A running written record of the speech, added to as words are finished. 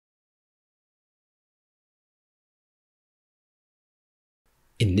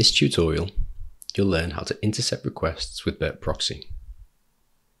In this tutorial, you'll learn how to intercept requests with Burp Proxy.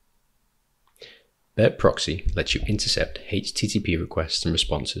 Burp Proxy lets you intercept HTTP requests and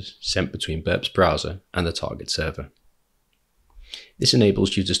responses sent between Burp's browser and the target server. This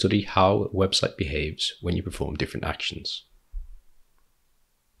enables you to study how a website behaves when you perform different actions.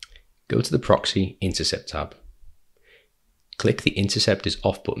 Go to the Proxy Intercept tab. Click the Intercept is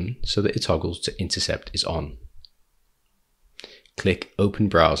Off button so that it toggles to Intercept is On. Click Open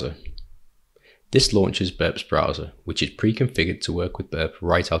Browser. This launches Burp's browser, which is pre-configured to work with Burp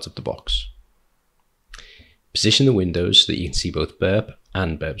right out of the box. Position the windows so that you can see both Burp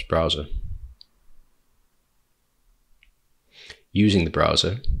and Burp's browser. Using the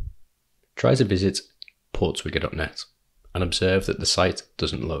browser, try to visit portswigger.net and observe that the site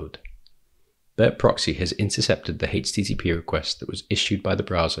doesn't load. Burp Proxy has intercepted the HTTP request that was issued by the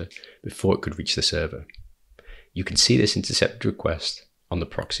browser before it could reach the server. You can see this intercepted request on the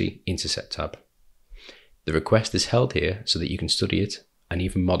Proxy Intercept tab. The request is held here so that you can study it and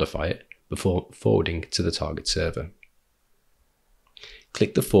even modify it before forwarding to the target server.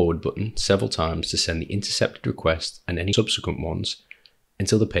 Click the Forward button several times to send the intercepted request and any subsequent ones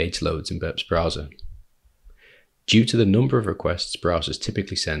until the page loads in Burp's browser. Due to the number of requests browsers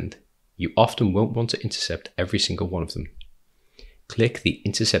typically send, you often won't want to intercept every single one of them. Click the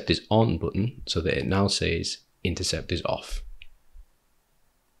Intercept is On button so that it now says Intercept is Off.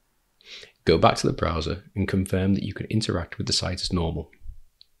 Go back to the browser and confirm that you can interact with the site as normal.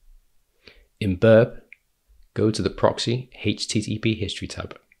 In Burp, go to the Proxy HTTP History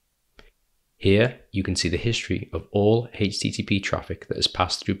tab. Here you can see the history of all HTTP traffic that has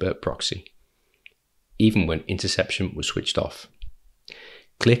passed through Burp Proxy, even when interception was switched off.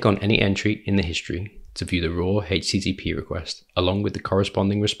 Click on any entry in the history to view the raw HTTP request along with the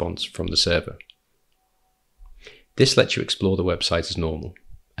corresponding response from the server. This lets you explore the website as normal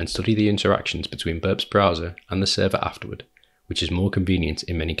and study the interactions between Burp's browser and the server afterward, which is more convenient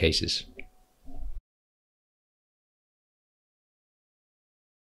in many cases.